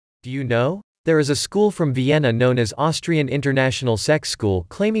Do you know? There is a school from Vienna known as Austrian International Sex School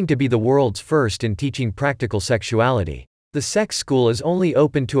claiming to be the world's first in teaching practical sexuality. The sex school is only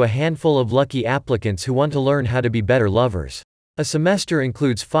open to a handful of lucky applicants who want to learn how to be better lovers. A semester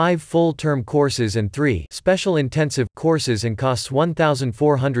includes 5 full-term courses and 3 special intensive courses and costs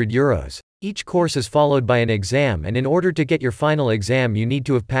 €1,400. Each course is followed by an exam, and in order to get your final exam you need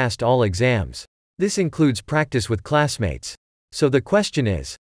to have passed all exams. This includes practice with classmates. So the question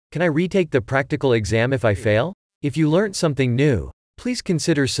is, can I retake the practical exam if I fail? If you learnt something new, please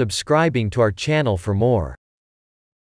consider subscribing to our channel for more.